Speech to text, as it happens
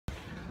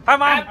Hi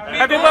Mom!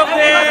 Happy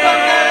birthday!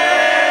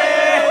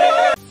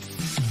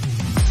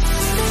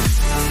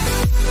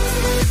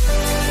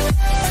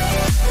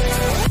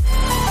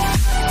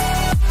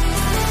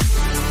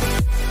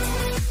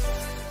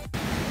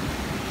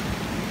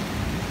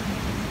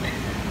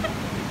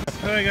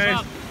 Hi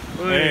guys.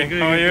 Hey,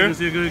 good, how are you? Good to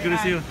see you. Good to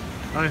see you.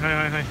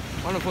 Hi.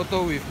 Want a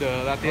photo with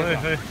the latte?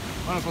 Hi.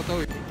 Want a photo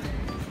with...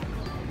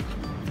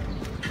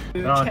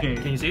 Okay.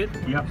 Can you see it?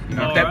 Yep. You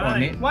can tap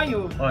on it. Why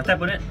you? Oh, tap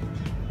on it.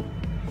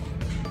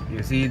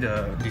 You see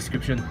the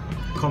description.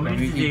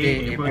 Community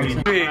Day, April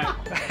 20.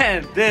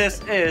 And this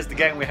is the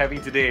gang we're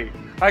having today.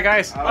 Hi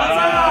guys!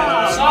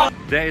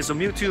 There is a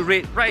Mewtwo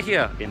raid right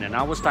here in an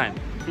hour's time.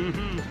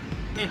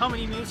 Hey, how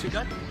many meals you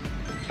got?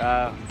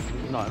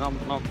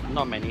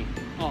 Not many.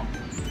 Oh.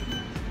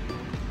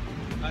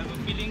 I have a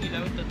feeling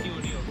 11:30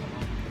 only.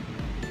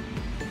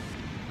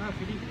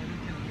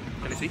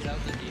 Can I see?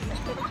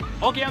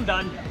 Okay, I'm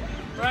done.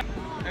 Right.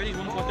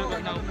 Everything 1/4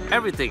 right now.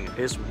 Everything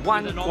is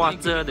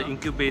 1/4 the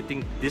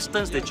incubating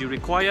distance that you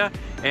require,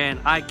 and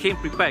I came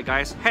prepared,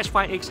 guys. Hatch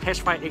 5 eggs,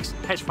 hatch 5 eggs,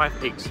 hatch 5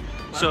 eggs.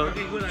 So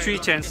 3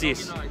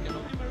 chances.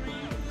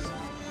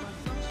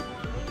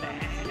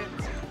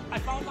 I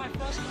found my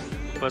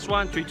First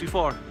one, 3, 2,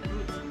 4.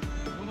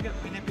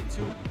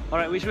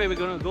 Alright, which way we're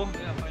gonna go?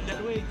 Yeah, find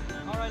that way.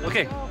 Alright,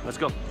 Okay, let's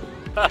go.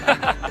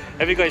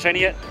 Have you got a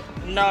shiny yet?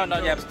 No,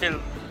 not yet.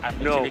 I'm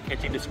No. actually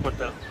catching the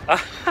squirtle.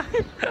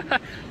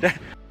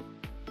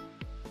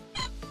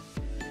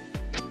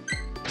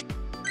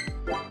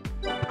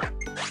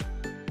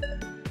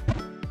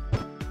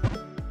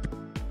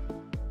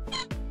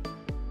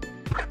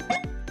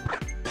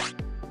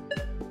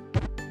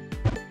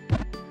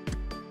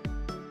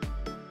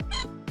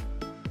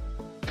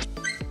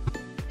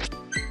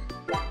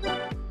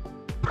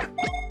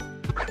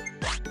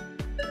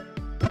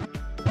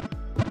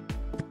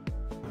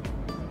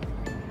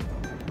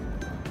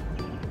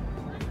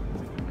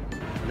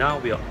 Now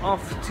we are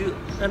off to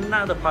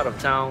another part of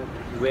town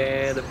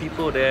where the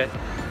people there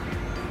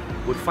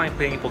would find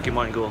playing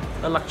Pokemon Go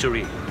a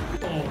luxury.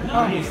 Oh,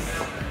 nice.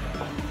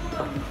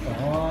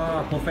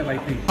 Oh, perfect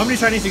lighting. How many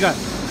shinies you got?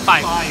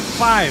 5.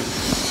 5.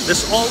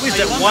 There's always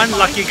that one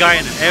lucky guy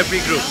in every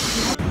group.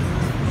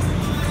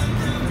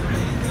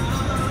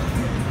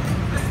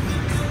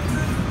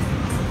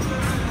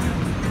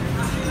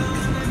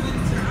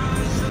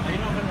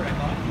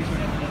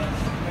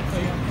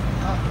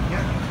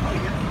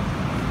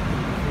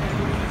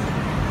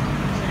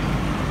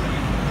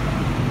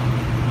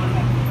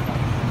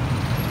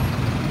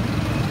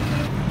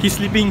 He's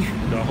sleeping.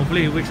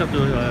 Hopefully he wakes up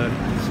to a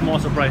small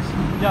surprise.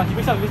 Yeah, he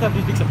wakes up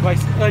this big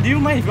surprise. Do you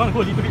mind if you want to go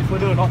a little bit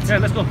further or not? Yeah,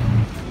 let's go.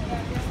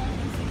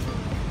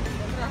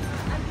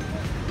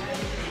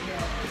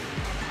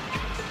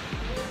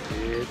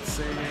 It's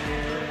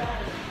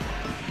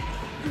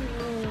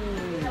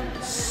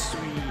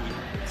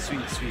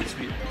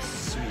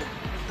sweet.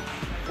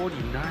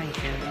 49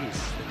 candies.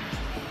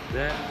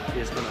 That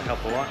is gonna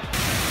help a lot.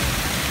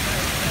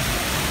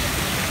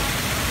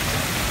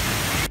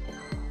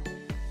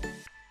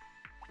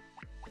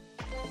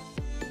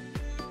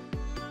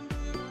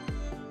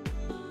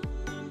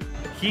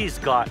 He's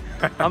got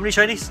how many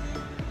shinies?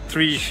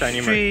 3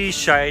 shiny. 3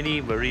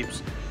 shiny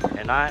Mareeps,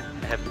 and I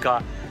have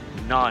got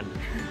none.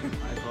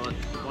 I got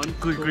one.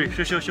 Good.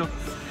 Show.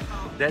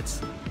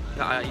 That's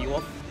I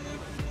evolve.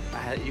 I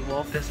had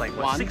evolve. that's like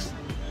what, One. 6?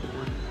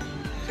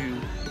 2.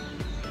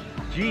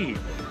 Gee,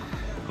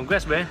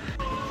 congrats, man.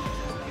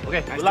 Okay,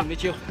 Nice good to luck.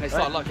 meet you. I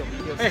saw a lot of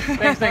your videos.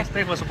 Hey, thanks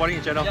for supporting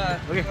the channel. Yeah,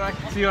 Okay, right.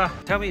 see you.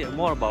 Tell me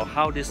more about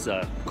how this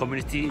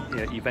community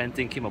event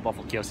thing came about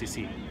for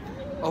KLCC.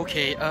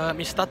 Okay,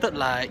 it started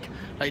like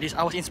this.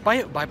 I was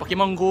inspired by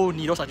Pokemon Go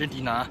Nidos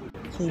Argentina,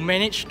 who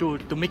managed to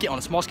make it on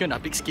a small scale and a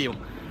big scale.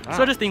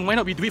 So I just think, why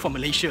not we do it for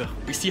Malaysia?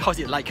 We see how's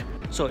it like.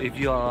 So if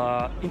you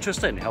are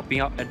interested in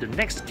helping out at the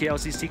next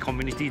KLCC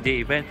Community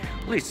Day event,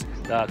 please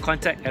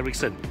contact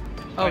Erickson.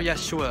 Oh yeah,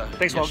 sure.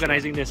 Thanks for Yeah,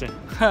 organizing this.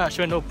 Sure.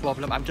 Sure, no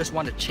problem. I just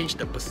want to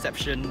change the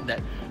perception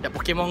that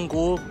Pokemon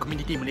Go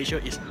community in Malaysia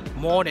is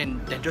more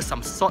than just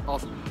some sort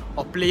of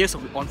players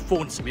on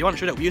phones. We want to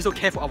show that we also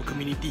care for our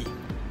community.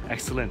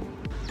 Excellent.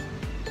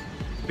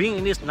 Being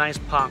in this nice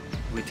park,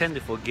 we tend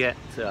to forget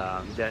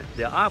that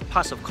there are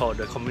parts of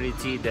the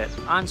community that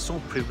aren't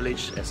so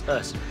privileged as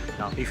us.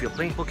 Now, if you're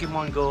playing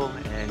Pokemon Go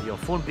and your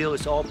phone bill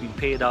is all being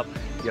paid up,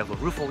 you have a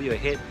roof over your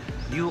head,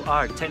 you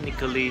are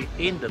technically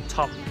in the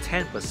top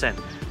 10%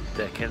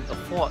 that can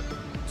afford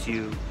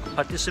to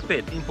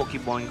participate in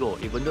Pokemon Go.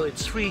 Even though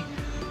it's free,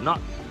 not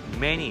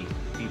many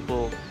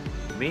people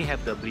may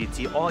have the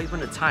ability or even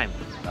the time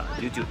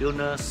due to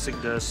illness,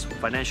 sickness,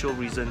 financial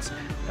reasons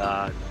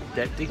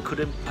that they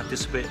couldn't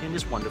participate in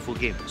this wonderful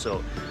game.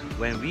 So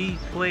when we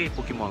play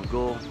Pokemon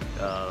Go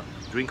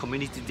during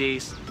community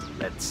days,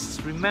 let's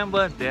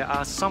remember there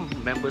are some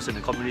members in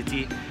the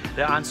community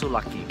that aren't so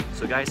lucky.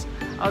 So guys,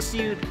 I'll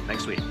see you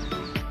next week.